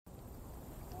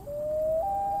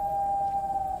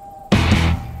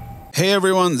Hey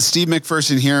everyone, Steve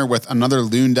McPherson here with another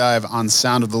Loon Dive on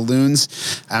Sound of the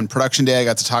Loons. On production day, I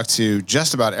got to talk to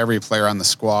just about every player on the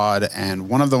squad, and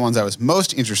one of the ones I was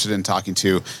most interested in talking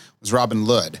to was Robin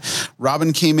Lod.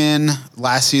 Robin came in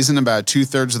last season about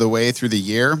 2/3 of the way through the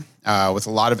year with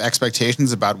a lot of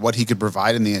expectations about what he could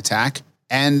provide in the attack.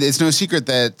 And it's no secret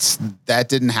that that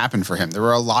didn't happen for him. There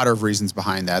were a lot of reasons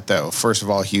behind that, though. First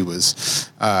of all, he was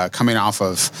coming off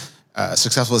of a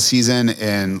successful season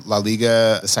in La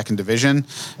Liga, the second division,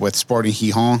 with Sporting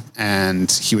Gijón, and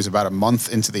he was about a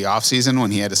month into the offseason when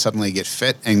he had to suddenly get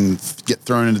fit and get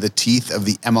thrown into the teeth of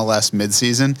the MLS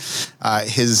midseason.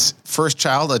 His first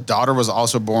child, a daughter, was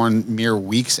also born mere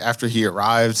weeks after he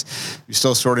arrived. He was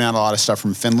still sorting out a lot of stuff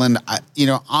from Finland.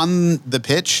 On the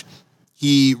pitch,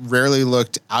 he rarely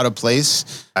looked out of place.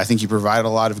 I think he provided a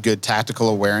lot of good tactical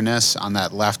awareness on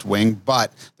that left wing,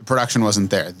 but the production wasn't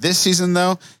there. This season,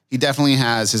 though, he definitely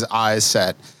has his eyes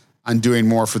set on doing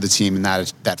more for the team in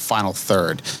that final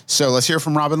third. So let's hear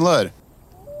from Robin Lod.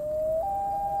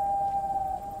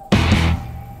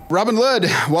 Robin Lod,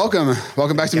 welcome.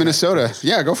 Welcome back to Minnesota.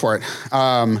 Yeah, go for it.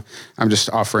 I'm just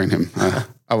offering him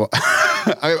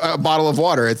a bottle of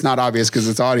water. It's not obvious because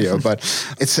it's audio, but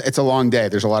it's a long day.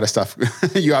 There's a lot of stuff.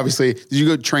 Did you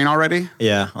go train already?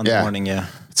 Yeah, on the morning, yeah.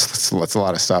 It's a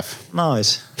lot of stuff. No,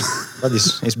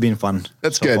 it's been fun.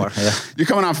 That's so good. Far, yeah. You're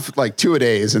coming off like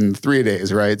 2-a-days and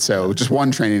 3-a-days, right? So just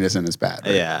one training isn't as bad.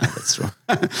 Right? Yeah, that's true.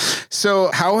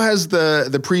 So how has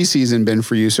the preseason been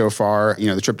for you so far? You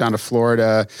know, the trip down to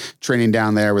Florida, training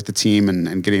down there with the team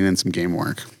and getting in some game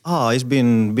work. Oh, it's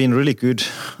been really good.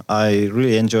 I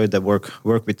really enjoyed the work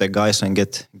with the guys and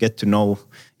get to know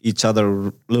each other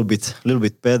a little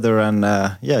bit better, and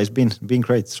it's been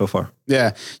great so far.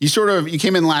 Yeah, you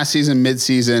came in last season,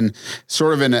 mid-season,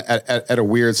 sort of at a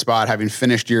weird spot, having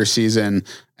finished your season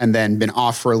and then been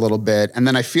off for a little bit, and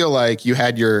then I feel like you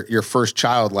had your first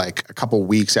child like a couple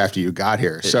weeks after you got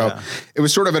here, so It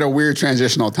was sort of at a weird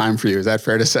transitional time for you. Is that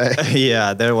fair to say?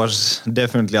 Yeah, there was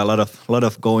definitely a lot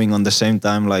of going on the same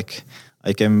time. Like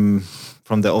I came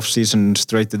from the off season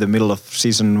straight to the middle of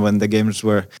season when the games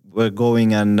were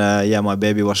going, and my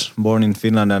baby was born in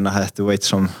Finland, and I had to wait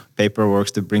some paperwork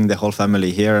to bring the whole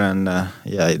family here, and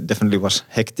it definitely was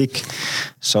hectic.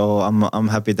 So I'm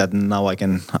happy that now I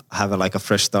can have a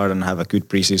fresh start and have a good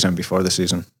preseason before the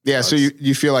season. Yeah, so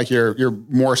you feel like you're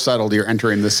more settled. You're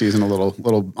entering this season a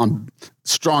little on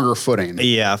stronger footing.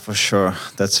 Yeah, for sure.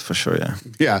 That's for sure. Yeah.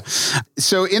 Yeah.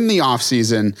 So in the off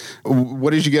season,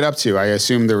 what did you get up to? I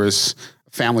assume there was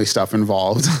family stuff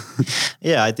involved.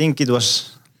 Yeah, I think it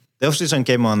was. The off season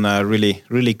came on a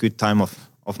really good time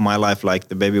of my life. Like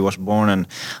the baby was born, and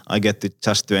I get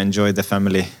to enjoy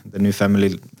the new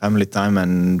family time,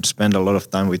 and spend a lot of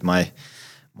time with my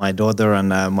daughter and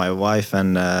my wife,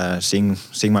 and seeing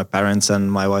my parents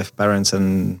and my wife's parents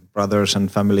and brothers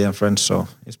and family and friends. So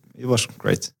it was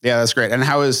great. Yeah, that's great. And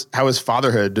how is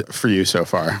fatherhood for you so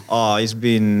far? Oh, it's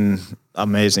been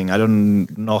amazing. I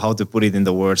don't know how to put it in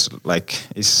the words. Like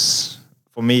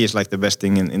for me, it's like the best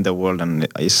thing in the world, and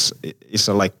it's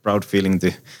a proud feeling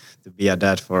to be a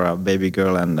dad for a baby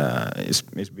girl, and it's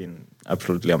been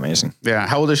absolutely amazing. Yeah.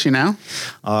 How old is she now?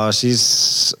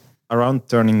 She's around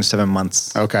turning 7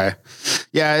 months. Okay.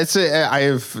 Yeah, I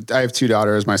have two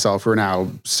daughters myself who are now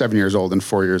 7 years old and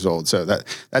 4 years old. So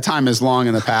that time is long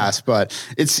in the past, but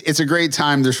it's a great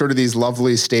time. There's sort of these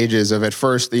lovely stages of, at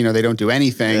first, they don't do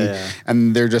anything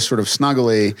and they're just sort of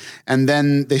snuggly. And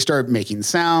then they start making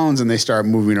sounds and they start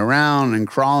moving around and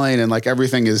crawling, and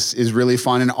everything is really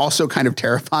fun and also kind of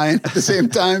terrifying at the same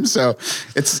time. So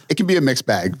it can be a mixed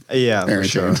bag. Yeah, for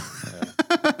sure.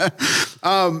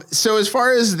 So as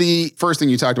far as the first thing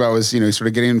you talked about was, sort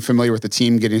of getting familiar with the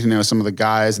team, getting to know some of the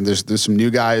guys, and there's some new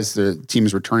guys. The team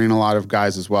is returning a lot of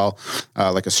guys as well,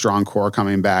 like a strong core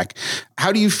coming back.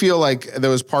 How do you feel like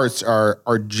those parts are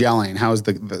gelling? How is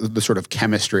the sort of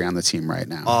chemistry on the team right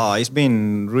now? It's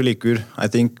been really good. I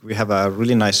think we have a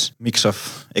really nice mix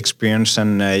of experience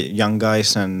and young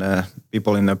guys and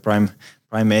people in the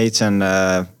prime age, and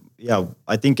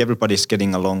I think everybody's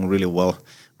getting along really well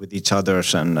with each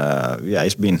others, and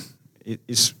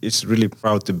it's really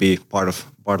proud to be part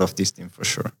of this team for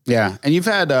sure. Yeah, and you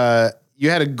had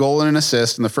a goal and an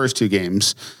assist in the first 2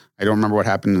 games. I don't remember what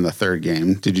happened in the third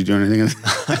game. Did you do anything?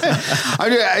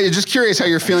 I'm just curious how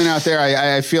you're feeling out there.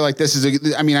 I feel like this is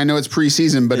I know it's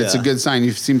preseason, but it's a good sign.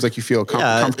 It seems like you feel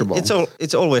comfortable.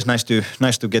 It's always nice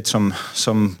to get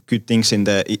some good things in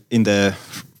the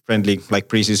friendly like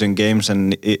preseason games,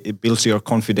 and it builds your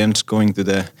confidence going to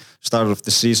the start of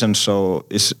the season. So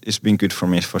it's been good for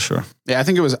me for sure. Yeah, I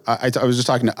think it was. I was just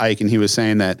talking to Ike, and he was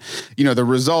saying that the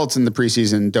results in the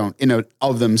preseason don't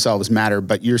of themselves matter,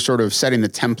 but you're sort of setting the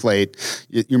template.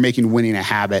 You're making winning a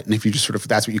habit, and if you just sort of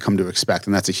that's what you come to expect,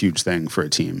 and that's a huge thing for a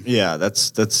team. Yeah,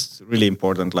 that's really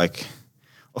important. Like,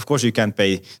 of course, you can't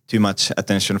pay too much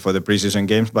attention for the preseason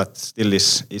games, but still,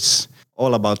 it's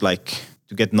all about like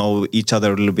to get know each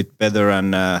other a little bit better,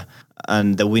 and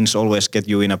the wins always get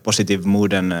you in a positive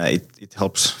mood, and it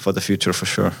helps for the future for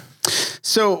sure.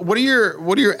 So, what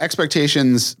are your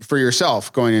expectations for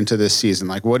yourself going into this season?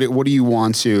 Like, what do you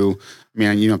want to? I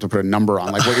mean, you don't have to put a number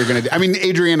on like what you're going to do. I mean,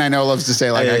 Adrian, I know, loves to say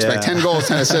like I expect 10 goals,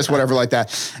 10 assists, whatever like that.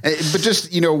 But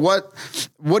just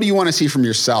what do you want to see from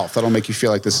yourself that'll make you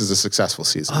feel like this is a successful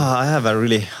season? I have a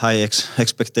really high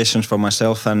expectations for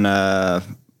myself, and I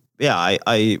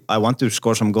want to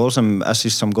score some goals and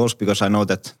assist some goals because I know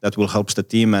that will help the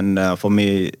team. And for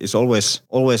me, it's always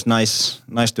nice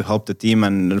to help the team.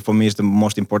 And for me, it's the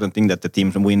most important thing that the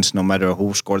team wins, no matter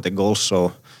who scored the goals.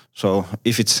 So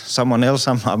if it's someone else,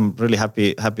 I'm really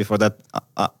happy for that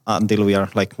until we are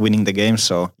like winning the game.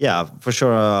 So yeah, for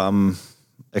sure, I'm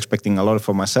expecting a lot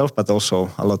for myself, but also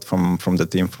a lot from the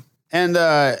team. And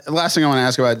last thing I want to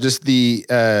ask about, just we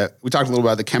talked a little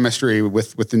about the chemistry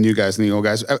with the new guys and the old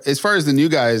guys. As far as the new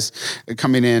guys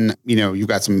coming in, you've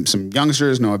got some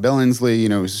youngsters, Noah Billingsley,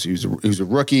 who's a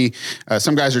rookie.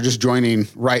 Some guys are just joining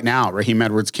right now. Raheem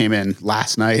Edwards came in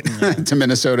last night to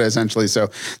Minnesota, essentially. So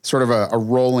sort of a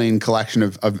rolling collection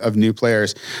of new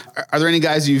players. Are there any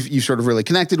guys you've sort of really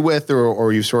connected with,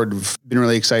 or you've sort of been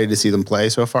really excited to see them play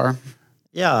so far?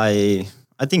 Yeah, I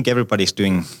think everybody's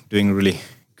doing really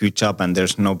good job, and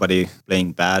there's nobody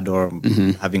playing bad or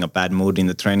having a bad mood in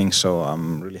the training. So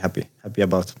I'm really happy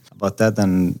about that.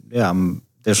 And yeah,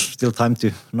 there's still time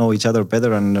to know each other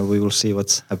better, and we will see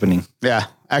what's happening. Yeah,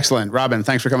 excellent. Robin,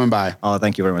 thanks for coming by. Oh,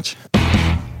 thank you very much.